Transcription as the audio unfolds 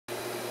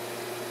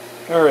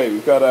Alright,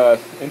 we've got a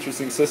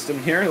interesting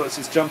system here. Let's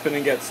just jump in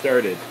and get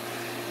started.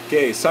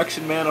 Okay,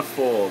 suction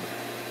manifold.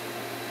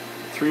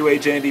 Three-way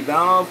Jandy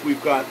valve.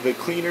 We've got the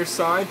cleaner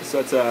side,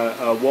 so that's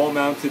a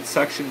wall-mounted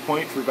suction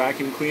point for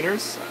vacuum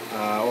cleaners,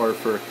 or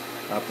for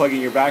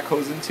plugging your vac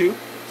hose into.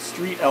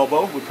 Street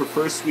elbow, we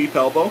prefer sweep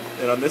elbow.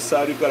 And on this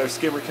side we've got our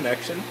skimmer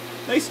connection.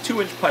 Nice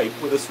 2-inch pipe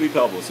with a sweep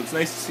elbow, so it's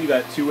nice to see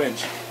that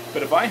 2-inch.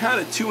 But if I had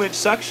a 2-inch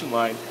suction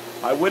line,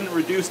 I wouldn't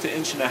reduce to 1.5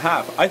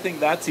 inches. I think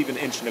that's even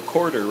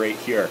 1.25 inches right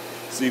here.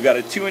 So you've got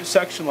a 2-inch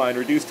suction line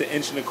reduced to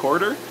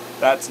 1.25 inches.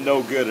 That's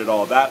no good at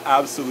all. That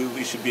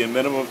absolutely should be a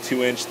minimum of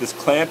 2 inch. This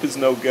clamp is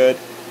no good.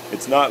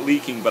 It's not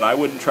leaking, but I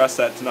wouldn't trust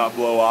that to not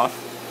blow off.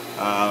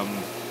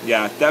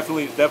 Yeah,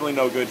 definitely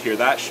no good here.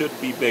 That should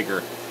be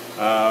bigger.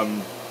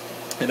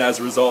 And as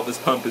a result, this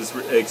pump is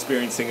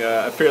experiencing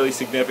a fairly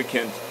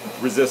significant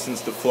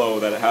resistance to flow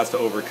that it has to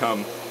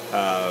overcome,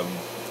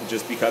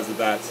 just because of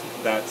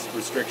that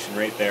restriction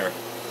right there.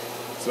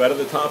 So out of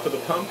the top of the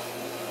pump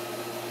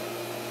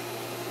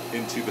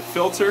into the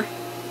filter.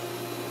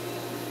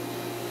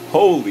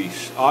 Holy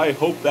I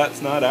hope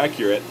that's not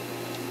accurate.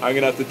 I'm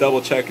gonna have to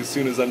double check as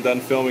soon as I'm done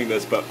filming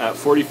this, but at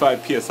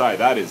 45 psi,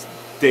 that is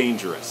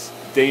dangerous,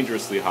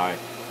 dangerously high.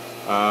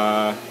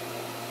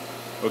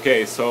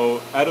 Okay,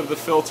 so out of the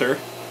filter,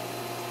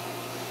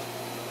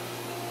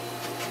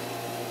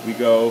 we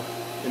go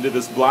into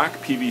this black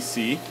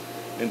PVC,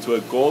 into a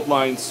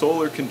Goldline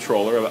solar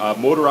controller, a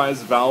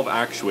motorized valve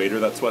actuator.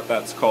 That's what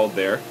that's called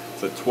there.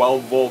 It's a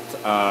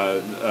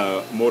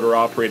 12-volt motor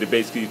operated.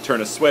 Basically, you turn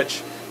a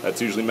switch. That's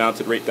usually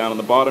mounted right down on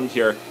the bottom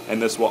here, and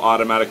this will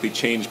automatically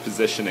change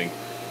positioning.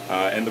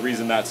 And the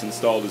reason that's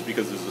installed is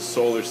because there's a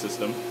solar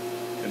system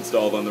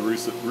installed on the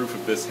roof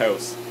of this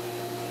house.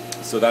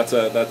 So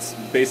that's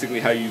basically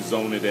how you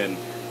zone it in,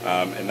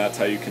 and that's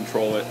how you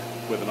control it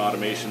with an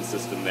automation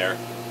system there.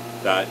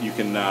 That you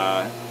can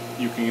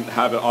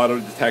have it auto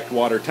detect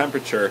water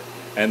temperature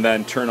and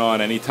then turn on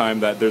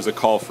anytime that there's a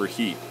call for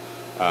heat.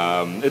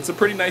 It's a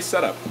pretty nice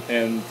setup,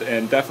 and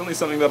definitely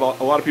something that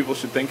a lot of people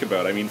should think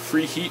about. I mean,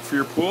 free heat for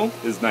your pool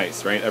is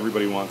nice, right?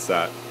 Everybody wants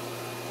that.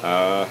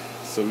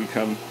 So we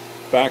come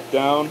back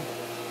down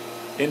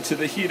into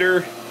the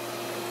heater,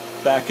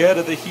 back out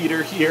of the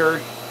heater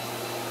here,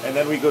 and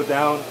then we go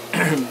down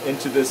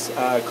into this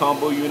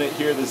combo unit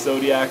here, the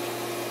Zodiac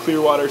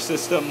Clearwater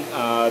system.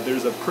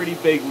 There's a pretty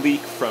big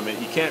leak from it.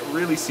 You can't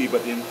really see,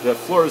 but the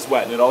floor is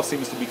wet, and it all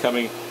seems to be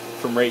coming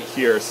from right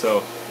here.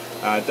 So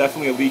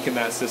definitely a leak in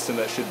that system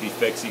that should be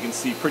fixed. You can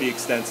see pretty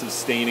extensive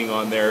staining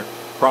on there.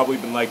 Probably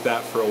been like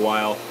that for a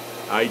while.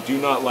 I do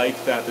not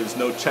like that there's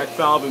no check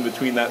valve in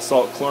between that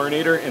salt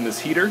chlorinator and this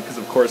heater, because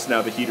of course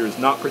now the heater is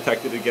not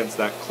protected against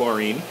that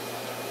chlorine.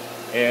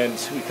 And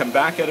we come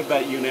back out of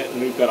that unit,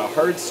 and we've got a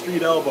hard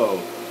street elbow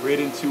right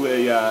into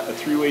a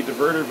three-way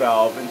diverter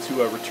valve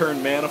into a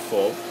return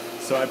manifold.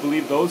 So I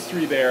believe those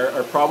three there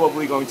are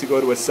probably going to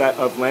go to a set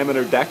of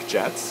laminar deck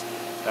jets,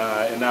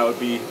 and that would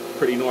be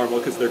pretty normal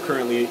because they're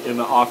currently in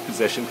the off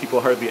position.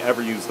 People hardly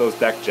ever use those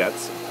deck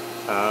jets.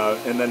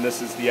 And then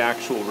this is the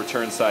actual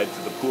return side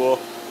to the pool,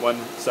 one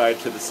side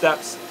to the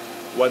steps,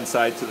 one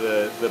side to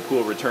the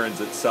pool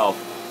returns itself.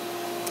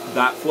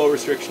 That flow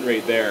restriction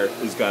right there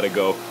has got to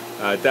go.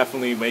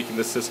 Definitely making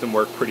the system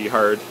work pretty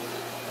hard.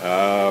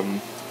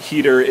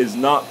 Heater is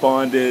not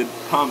bonded,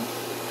 pump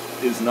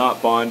is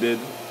not bonded,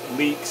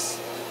 leaks.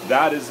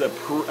 That is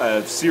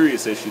a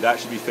serious issue. That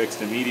should be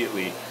fixed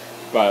immediately.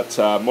 But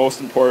most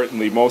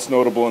importantly, most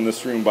notable in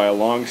this room by a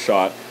long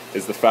shot,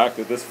 is the fact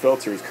that this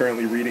filter is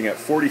currently reading at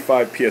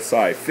 45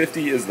 psi.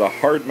 50 is the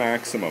hard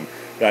maximum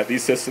that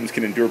these systems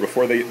can endure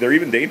before they're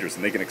even dangerous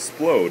and they can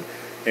explode.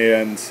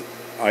 And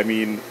I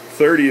mean,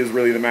 30 is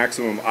really the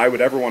maximum I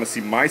would ever want to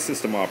see my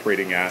system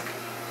operating at.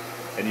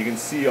 And you can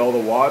see all the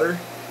water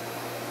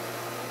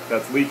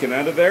that's leaking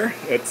out of there.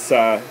 It's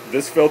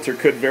this filter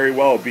could very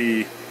well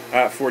be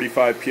at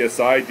 45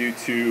 psi due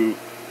to,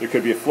 there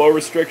could be a flow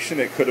restriction.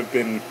 It could have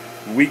been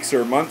weeks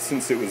or months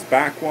since it was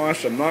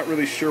backwash. I'm not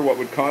really sure what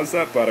would cause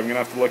that, but I'm gonna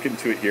have to look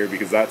into it here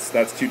because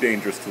that's too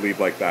dangerous to leave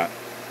like that.